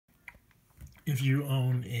If you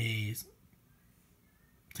own a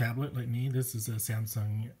tablet like me, this is a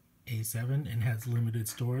Samsung A7 and has limited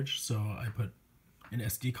storage, so I put an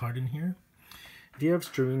SD card in here. If you have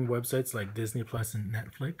streaming websites like Disney Plus and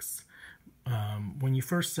Netflix, when you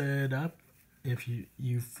first set it up, if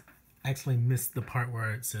you've actually missed the part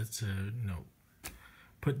where it says to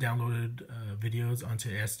put downloaded videos onto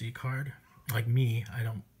an SD card, like me,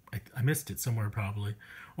 I missed it somewhere probably,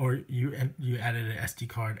 or you added an SD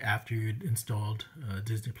card after you'd installed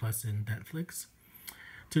Disney Plus and Netflix.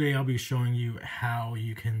 Today I'll be showing you how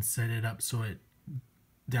you can set it up so it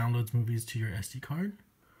downloads movies to your SD card.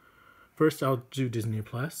 First, I'll do Disney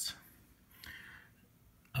Plus.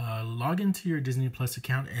 Log into your Disney Plus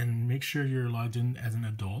account and make sure you're logged in as an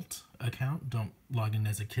adult account. Don't log in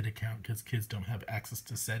as a kid account because kids don't have access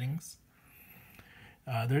to settings.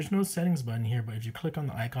 There's no settings button here, but if you click on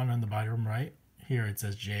the icon on the bottom right, here it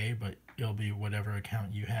says J, but it'll be whatever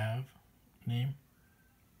account you have name.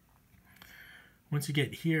 Once you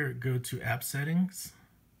get here, go to App Settings.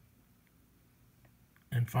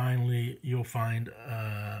 And finally, you'll find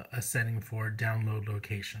a setting for download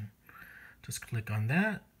location. Just click on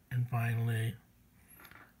that, and finally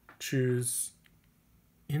choose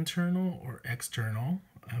internal or external.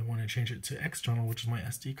 I want to change it to external, which is my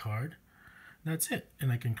SD card. That's it,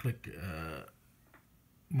 and I can click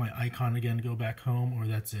my icon again to go back home, or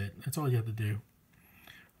that's it. That's all you have to do.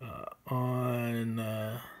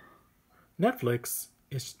 On Netflix,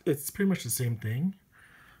 it's pretty much the same thing.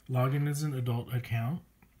 Log in as an adult account,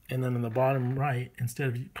 and then on the bottom right, instead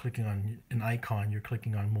of clicking on an icon, you're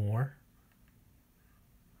clicking on more.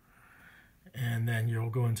 And then you'll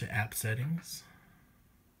go into App Settings.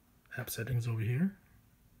 App Settings over here.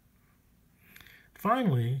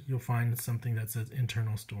 Finally, you'll find something that says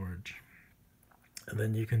Internal Storage. And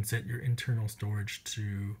then you can set your internal storage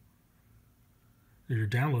to your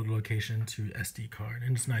download location to SD card.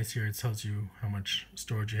 And it's nice here, it tells you how much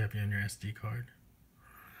storage you have on your SD card.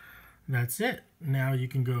 And that's it. Now you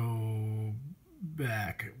can go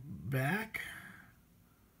back,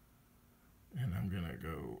 and I'm gonna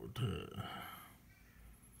go to,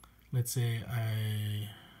 let's say I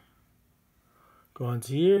go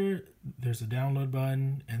onto here, there's a download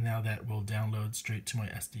button, and now that will download straight to my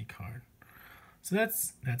SD card. So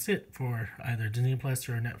that's it for either Disney Plus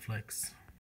or Netflix.